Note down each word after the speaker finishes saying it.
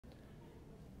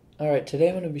Alright, today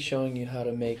I'm going to be showing you how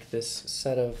to make this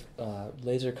set of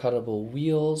laser cuttable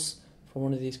wheels for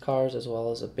one of these cars, as well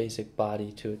as a basic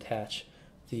body to attach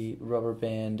the rubber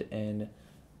band and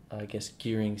I guess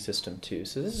gearing system to.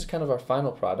 So this is kind of our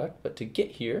final product, but to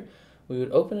get here we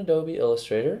would open Adobe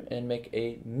Illustrator and make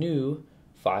a new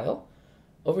file.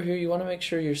 Over here you want to make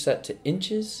sure you're set to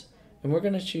inches, and we're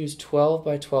going to choose 12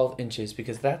 by 12 inches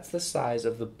because that's the size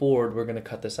of the board we're going to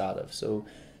cut this out of. So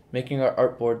making our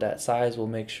artboard that size will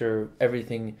make sure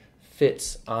everything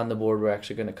fits on the board we're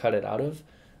actually going to cut it out of,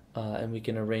 and we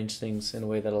can arrange things in a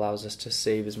way that allows us to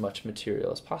save as much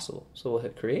material as possible. So we'll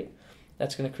hit create.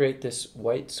 That's going to create this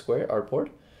white square artboard.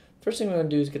 First thing we're going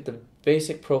to do is get the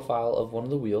basic profile of one of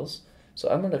the wheels. So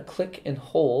I'm going to click and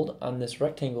hold on this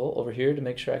rectangle over here to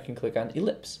make sure I can click on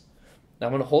ellipse. Now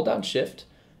I'm going to hold down shift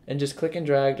and just click and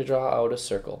drag to draw out a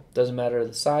circle. Doesn't matter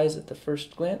the size at the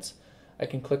first glance. I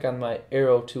can click on my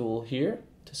arrow tool here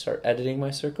to start editing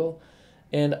my circle,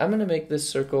 and I'm going to make this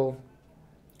circle,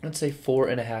 let's say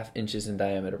 4.5 inches in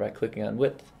diameter by clicking on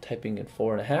width, typing in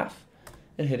 4.5,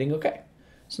 and hitting OK.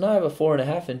 So now I have a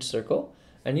 4.5 inch circle.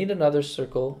 I need another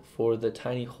circle for the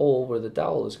tiny hole where the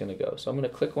dowel is going to go. So I'm going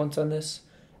to click once on this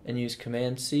and use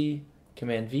Command C,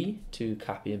 Command V to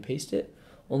copy and paste it.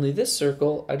 Only this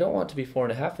circle, I don't want to be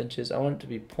 4.5 inches, I want it to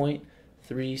be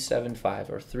 0.375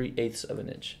 or 3/8 of an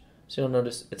inch. So you'll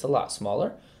notice it's a lot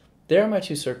smaller. There are my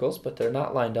two circles, but they're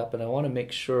not lined up, and I want to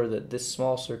make sure that this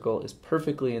small circle is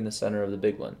perfectly in the center of the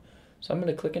big one. So I'm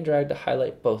going to click and drag to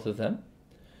highlight both of them.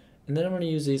 And then I'm going to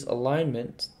use these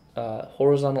alignment,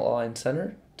 horizontal align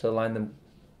center to align them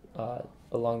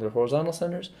along their horizontal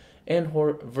centers, and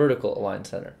vertical align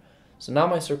center. So now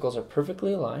my circles are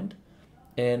perfectly aligned,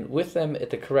 and with them at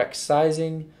the correct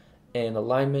sizing and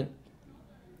alignment,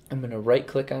 I'm going to right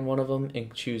click on one of them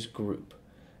and choose group.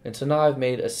 And so now I've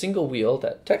made a single wheel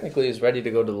that technically is ready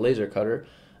to go to the laser cutter,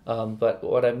 but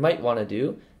what I might want to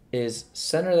do is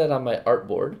center that on my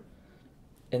artboard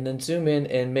and then zoom in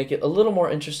and make it a little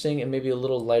more interesting and maybe a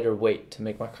little lighter weight to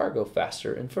make my car go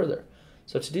faster and further.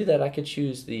 So to do that, I could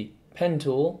choose the pen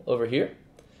tool over here,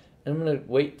 and I'm going to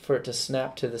wait for it to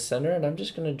snap to the center, and I'm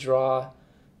just going to draw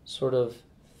sort of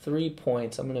 3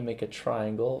 points. I'm going to make a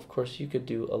triangle. Of course, you could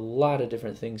do a lot of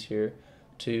different things here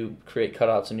to create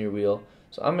cutouts in your wheel.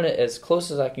 So I'm going to, as close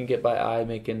as I can get by eye,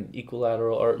 make an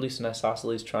equilateral, or at least an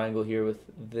isosceles triangle here with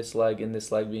this leg and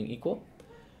this leg being equal.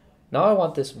 Now I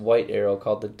want this white arrow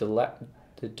called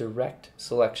the direct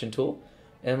selection tool,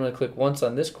 and I'm going to click once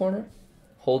on this corner,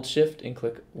 hold shift and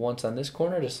click once on this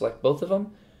corner to select both of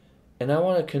them, and I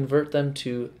want to convert them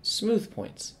to smooth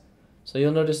points. So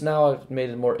you'll notice now I've made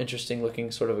a more interesting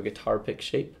looking sort of a guitar pick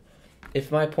shape. If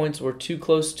my points were too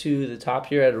close to the top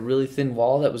here at a really thin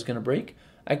wall that was going to break,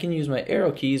 I can use my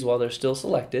arrow keys while they're still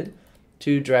selected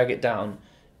to drag it down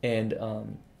and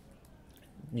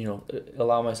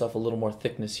allow myself a little more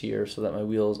thickness here so that my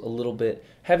wheel is a little bit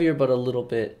heavier but a little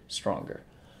bit stronger.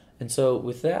 And so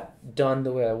with that done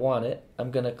the way I want it, I'm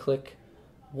going to click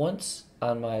once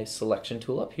on my selection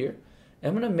tool up here.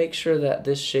 I'm going to make sure that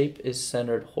this shape is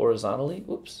centered horizontally.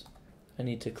 Oops, I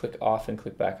need to click off and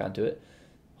click back onto it.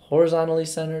 Horizontally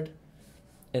centered.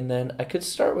 And then I could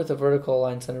start with a vertical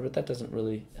align center, but that doesn't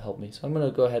really help me. So I'm going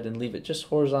to go ahead and leave it just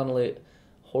horizontally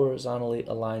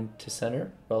aligned to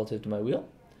center relative to my wheel.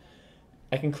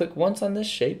 I can click once on this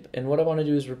shape, and what I want to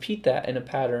do is repeat that in a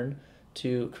pattern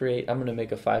to create, I'm going to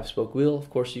make a 5-spoke wheel. Of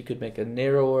course, you could make a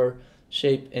narrower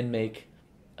shape and make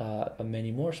a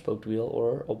many more spoked wheel,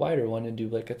 or a wider one and do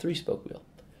like a 3-spoke wheel.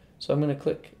 So I'm going to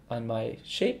click on my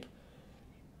shape.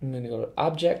 I'm going to go to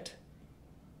Object,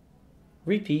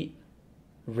 Repeat,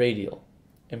 Radial,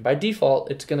 and by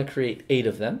default it's going to create 8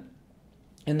 of them,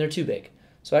 and they're too big.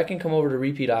 So I can come over to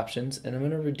repeat options, and I'm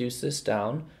going to reduce this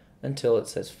down until it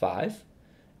says 5,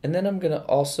 and then I'm going to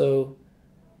also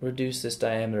reduce this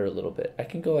diameter a little bit. I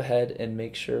can go ahead and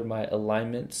make sure my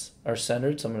alignments are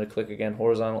centered, so I'm going to click again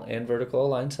horizontal and vertical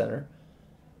align center,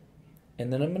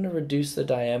 and then I'm going to reduce the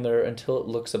diameter until it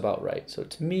looks about right. So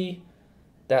to me,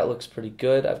 that looks pretty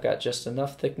good. I've got just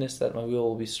enough thickness that my wheel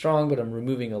will be strong, but I'm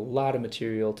removing a lot of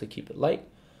material to keep it light.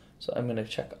 So I'm going to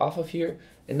check off of here,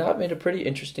 and now I've made a pretty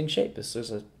interesting shape. This is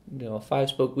a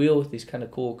 5-spoke wheel with these kind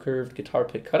of cool curved guitar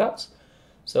pick cutouts.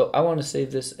 So I want to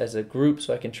save this as a group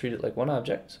so I can treat it like one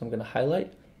object. So I'm going to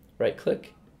highlight, right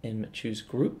click, and choose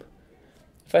group.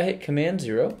 If I hit Command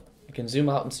 0, I can zoom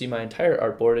out and see my entire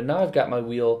artboard, and now I've got my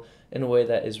wheel in a way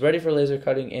that is ready for laser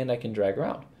cutting and I can drag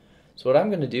around. So what I'm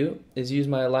going to do is use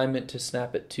my alignment to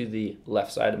snap it to the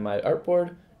left side of my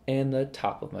artboard and the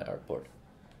top of my artboard.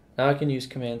 Now I can use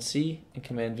Command C and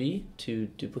Command V to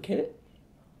duplicate it.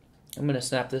 I'm going to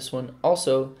snap this one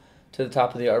also to the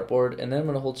top of the artboard, and then I'm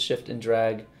going to hold shift and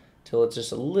drag till it's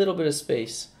just a little bit of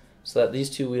space so that these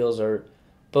two wheels are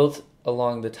both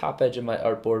along the top edge of my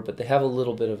artboard, but they have a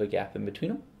little bit of a gap in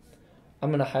between them. I'm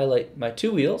going to highlight my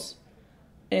two wheels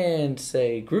and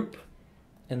say group,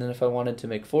 and then if I wanted to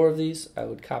make 4 of these, I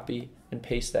would copy and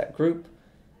paste that group,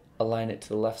 align it to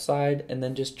the left side, and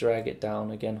then just drag it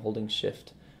down, again holding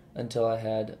shift, until I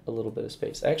had a little bit of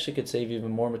space. I actually could save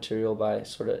even more material by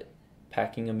sort of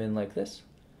packing them in like this.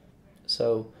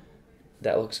 So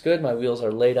that looks good. My wheels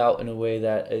are laid out in a way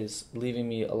that is leaving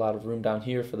me a lot of room down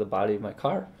here for the body of my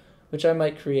car, which I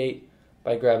might create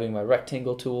by grabbing my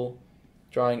rectangle tool,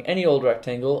 drawing any old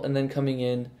rectangle, and then coming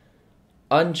in,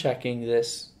 unchecking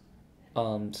this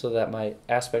so that my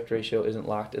aspect ratio isn't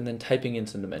locked, and then typing in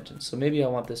some dimensions. So maybe I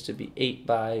want this to be 8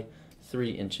 by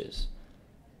 3 inches.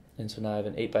 And so now I have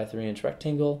an 8 by 3 inch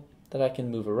rectangle that I can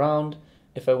move around.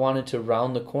 If I wanted to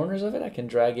round the corners of it, I can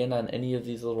drag in on any of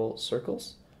these little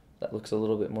circles. That looks a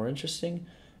little bit more interesting.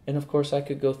 And of course I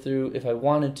could go through, if I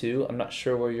wanted to, I'm not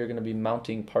sure where you're going to be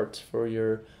mounting parts for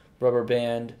your rubber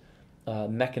band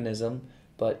mechanism,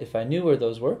 but if I knew where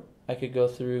those were, I could go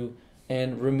through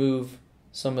and remove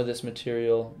some of this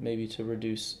material, maybe to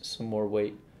reduce some more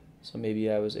weight. So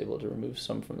maybe I was able to remove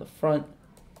some from the front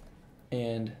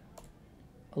and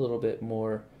a little bit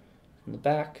more from the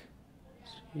back.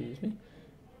 Excuse me.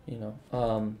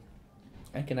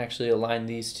 I can actually align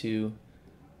these two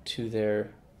to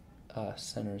their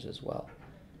centers as well,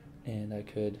 and I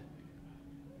could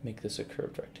make this a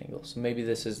curved rectangle. So maybe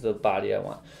this is the body I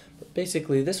want. But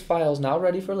basically, this file is now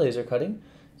ready for laser cutting.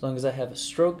 As long as I have a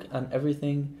stroke on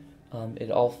everything,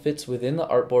 it all fits within the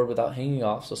artboard without hanging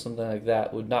off. So something like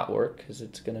that would not work because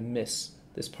it's going to miss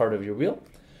this part of your wheel.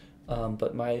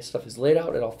 But my stuff is laid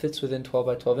out. It all fits within 12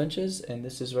 by 12 inches, and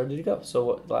this is ready to go.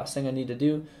 So the last thing I need to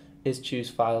do is choose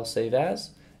File, Save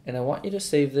As, and I want you to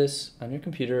save this on your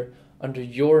computer under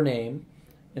your name.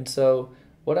 And so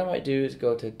what I might do is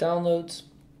go to Downloads,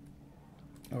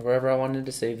 or wherever I wanted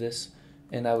to save this,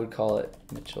 and I would call it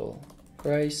Mitchell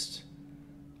Christ,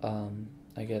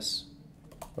 I guess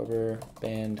rubber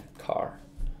band car,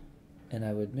 and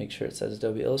I would make sure it says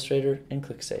Adobe Illustrator and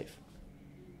click Save.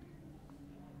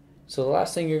 So the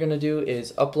last thing you're going to do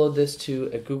is upload this to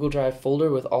a Google Drive folder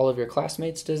with all of your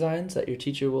classmates' designs that your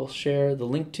teacher will share the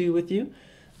link to with you.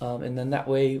 And then that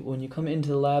way, when you come into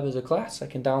the lab as a class, I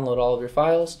can download all of your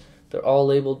files. They're all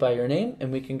labeled by your name,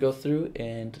 and we can go through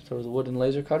and throw the wooden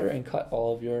laser cutter and cut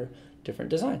all of your different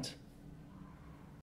designs.